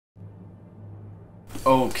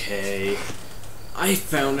Okay. I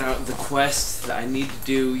found out the quest that I need to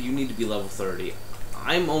do. You need to be level 30.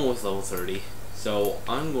 I'm almost level 30, so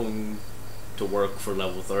I'm going to work for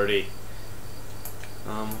level 30.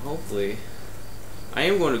 Hopefully. I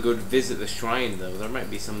am going to go to visit the shrine, though. There might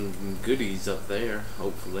be some goodies up there,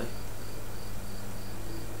 hopefully.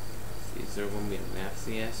 Is there going to be a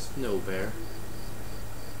nasty-ass snow bear?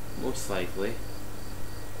 Most likely.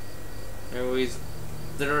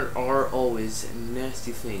 There are always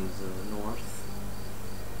nasty things in the north.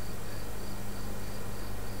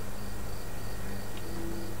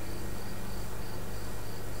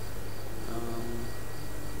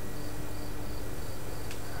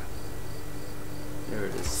 There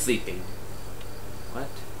it is, sleeping. What?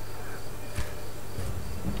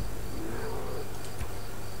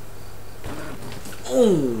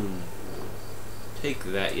 Oh! Take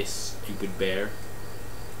that, you stupid bear.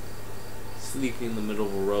 Sleeping in the middle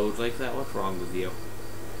of a road like that? What's wrong with you?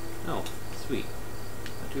 Oh, sweet.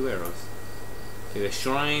 Got 2 arrows. Okay, the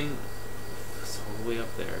shrine is all the way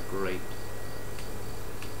up there. Great.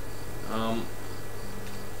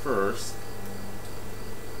 First,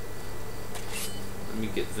 let me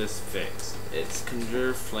get this fixed. It's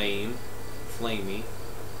conjure flamey,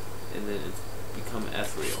 and then it's become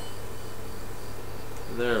ethereal.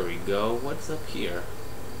 There we go. What's up here?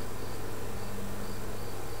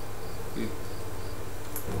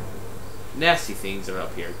 Nasty things are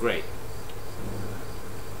up here. Great.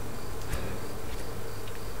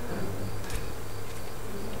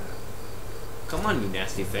 Come on, you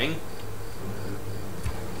nasty thing.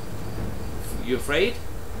 You afraid?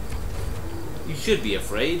 You should be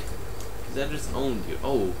afraid. Because that just owned you.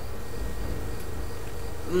 Oh.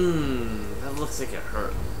 That looks like it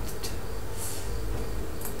hurt.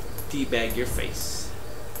 Teabag your face.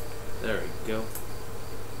 There we go.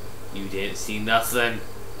 You didn't see nothing.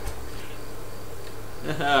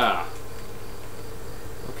 Haha.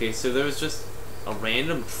 Okay, so there was just a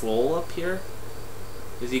random troll up here.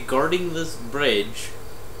 Is he guarding this bridge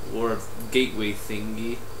or gateway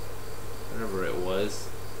thingy? Whatever it was.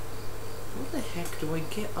 What the heck do I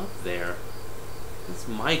get up there? That's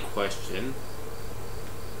my question.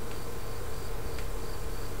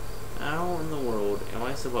 How in the world am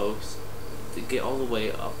I supposed to get all the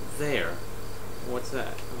way up there? What's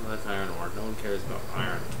that? Oh, that's iron ore. No one cares about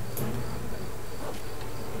iron.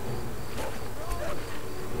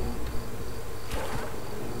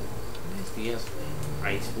 Yes,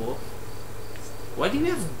 Ice Wolf. Why do you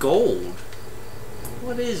have gold?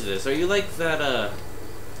 What is this? Are you like that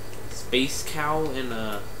space cow in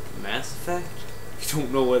Mass Effect? You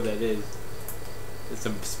don't know what that is. It's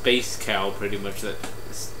a space cow, pretty much, that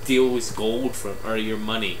steals gold from your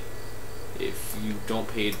money if you don't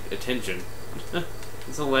pay attention.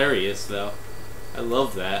 It's hilarious, though. I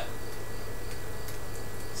love that.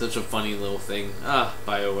 Such a funny little thing. Ah,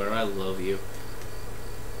 BioWare, I love you.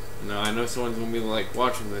 No, I know someone's gonna be like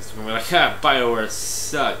watching this, gonna be like, "Ha, BioWare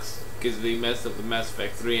sucks because they messed up the Mass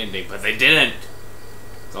Effect 3 ending," but they didn't.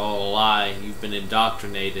 It's all a lie. You've been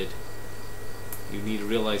indoctrinated. You need to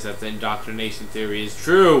realize that the indoctrination theory is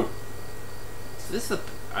true. So this is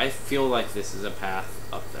I feel like this is a path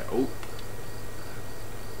up there. Oh.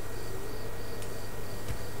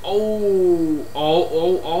 Oh,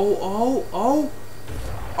 oh,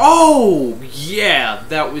 oh, yeah,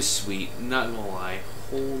 that was sweet, not gonna lie.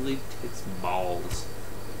 Holy tits balls.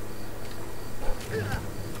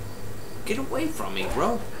 Get away from me,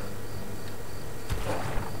 bro.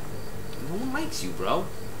 No one likes you, bro.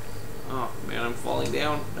 Oh, man, I'm falling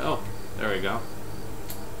down. Oh, there we go.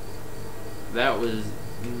 That was,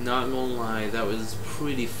 not gonna lie, that was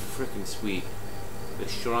pretty freaking sweet. The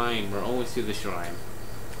shrine, we're almost to the shrine.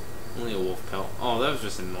 Only a wolf pelt. Oh, that was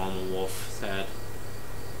just a normal wolf. Sad.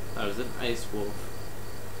 That was an ice wolf.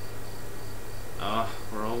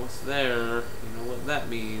 We're almost there. You know what that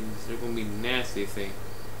means. They're gonna be nasty things.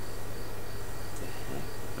 What the heck?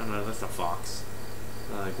 Oh no, that's a fox.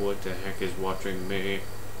 Like, what the heck is watching me?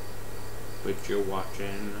 But you're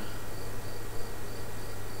watching.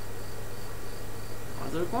 Are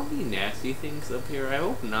there gonna be nasty things up here? I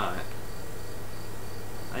hope not.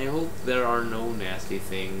 I hope there are no nasty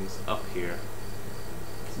things up here.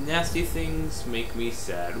 Nasty things make me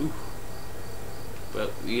sad. Ooh.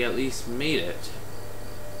 But we at least made it.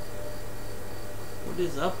 What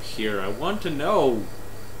is up here? I want to know.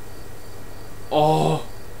 Oh!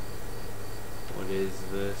 What is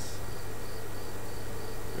this? Is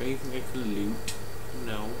there anything I can loot?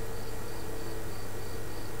 No.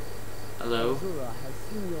 Hello? Azura has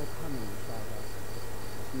seen your coming, Shadow.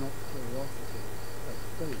 It's not curiosity, but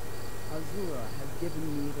faith. Azura has given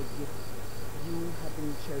me the gift. You have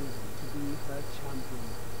been chosen to be her champion.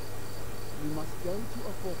 You must go to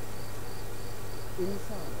a fortress.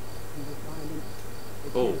 Inside, you will find an... It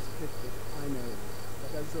is cryptic, I know,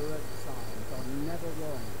 but Azura's signs are never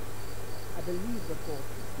wrong. I believe the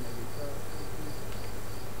fortress may refer to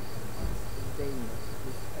the vainess of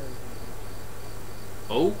this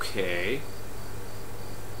terrible. Okay.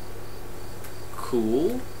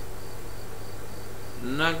 Cool.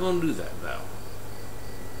 Not gonna do that though.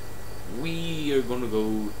 We are gonna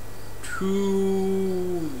go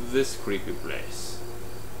to this creepy place.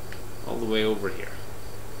 All the way over here.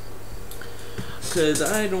 Because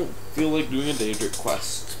I don't feel like doing a Daedric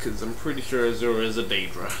quest. Because I'm pretty sure Azura is a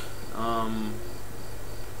Daedra.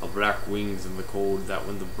 A black wings in the cold, that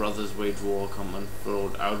when the brothers wage war come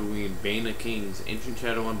unfurled, Alduin, bane of kings, ancient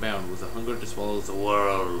shadow unbound, with a hunger to swallow the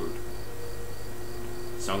world.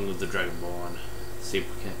 Song of the Dragonborn.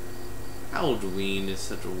 Saberkin. Alduin is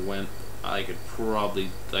such a wimp. I could probably,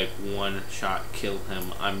 like, one shot kill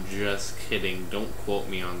him. I'm just kidding. Don't quote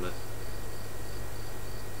me on this.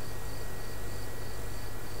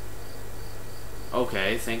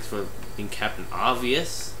 Okay, thanks for being Captain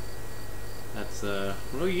Obvious. That's,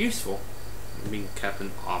 really useful. Being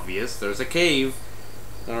Captain Obvious. There's a cave.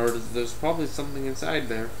 Or there's probably something inside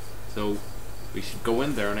there. So, we should go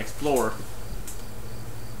in there and explore.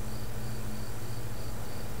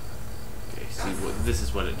 Okay, see what, this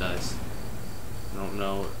is what it does. I don't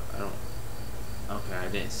know, okay, I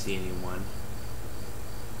didn't see anyone.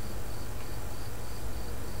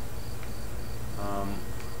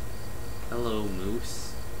 Hello,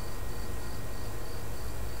 moose.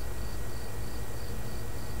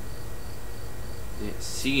 Didn't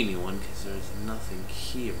see anyone because there's nothing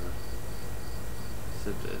here.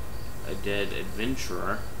 Except a dead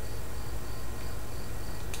adventurer.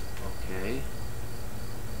 Okay.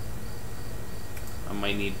 I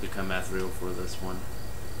might need to become ethereal for this one.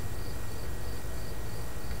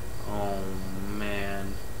 Oh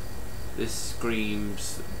man. This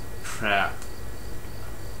screams trap.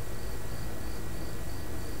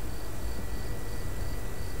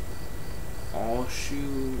 Oh shoot,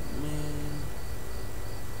 man.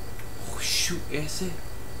 Oh shoot, ese.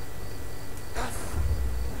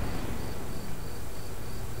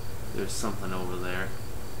 There's something over there.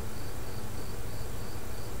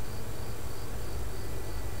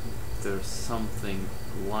 There's something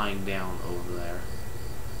lying down over there.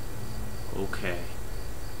 Okay.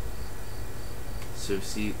 So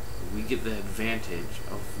see, we get the advantage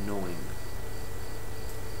of knowing.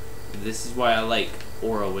 This is why I like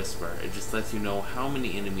Aura Whisper. It just lets you know how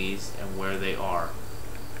many enemies and where they are.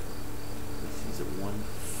 Is it one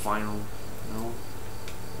final? No?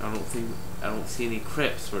 I don't see any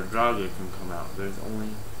crypts where Draga can come out. There's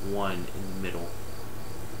only one in the middle.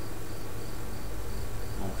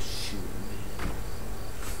 Oh shoot, man.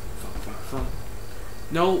 Fuck.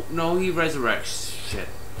 No, he resurrects. Shit.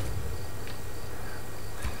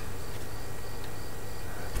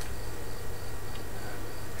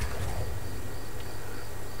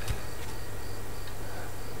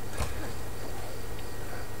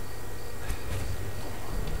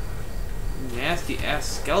 Nasty ass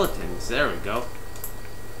skeletons. There we go.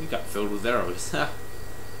 You got filled with arrows.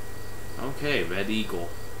 Okay, red eagle.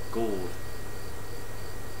 Gold.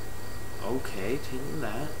 Okay, taking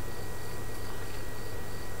that.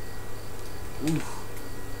 Oof.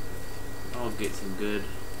 I'll get some good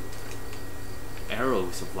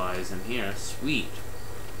arrow supplies in here. Sweet.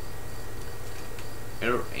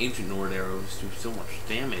 Ancient Nord arrows do so much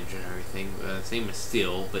damage and everything. Same as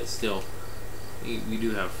steel, but still. We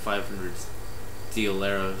do have 500 steel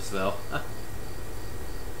arrows, though.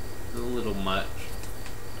 A little much.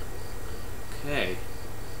 Okay.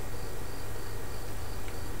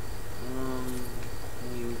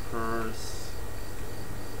 Queen purse.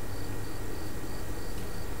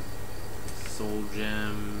 Soul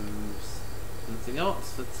gems. Anything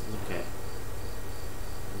else? That's okay.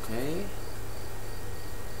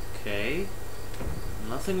 Okay.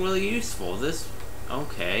 Nothing really useful. This.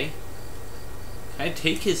 Okay. Can I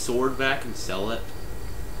take his sword back and sell it?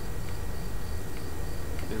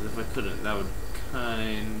 Because if I couldn't, that would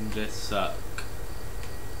kinda suck.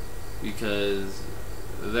 Because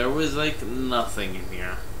there was like nothing in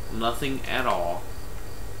here. Nothing at all.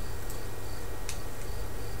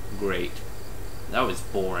 Great. That was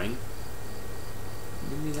boring.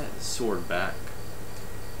 Give me that sword back.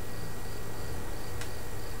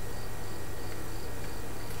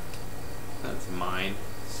 That's mine.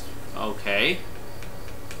 Okay.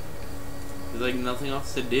 There's like nothing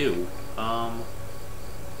else to do. I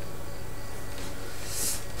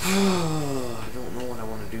don't know what I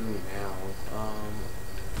want to do now.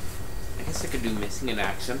 I guess I could do missing in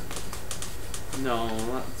action. No, I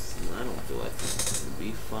don't feel like this would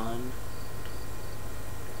be fun.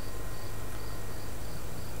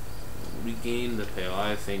 Regain the pail.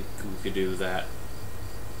 I think we could do that.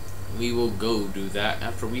 We will go do that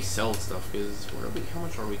after we sell stuff. Because how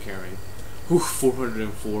much are we carrying? Ooh,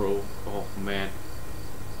 404. Oh man.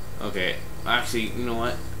 Okay. Actually, you know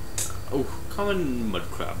what? Oh, common mud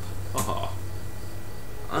crab. Haha.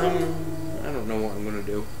 I don't know what I'm gonna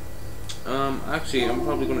do. Actually, I'm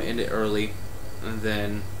probably gonna end it early, and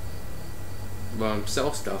then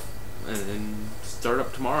sell stuff, and then start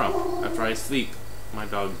up tomorrow after I sleep. My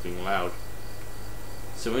dog's being loud.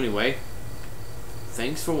 So anyway,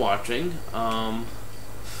 thanks for watching.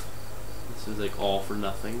 This is like all for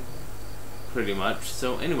nothing, pretty much.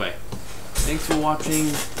 So anyway, thanks for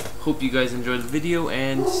watching. Hope you guys enjoyed the video,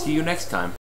 and see you next time.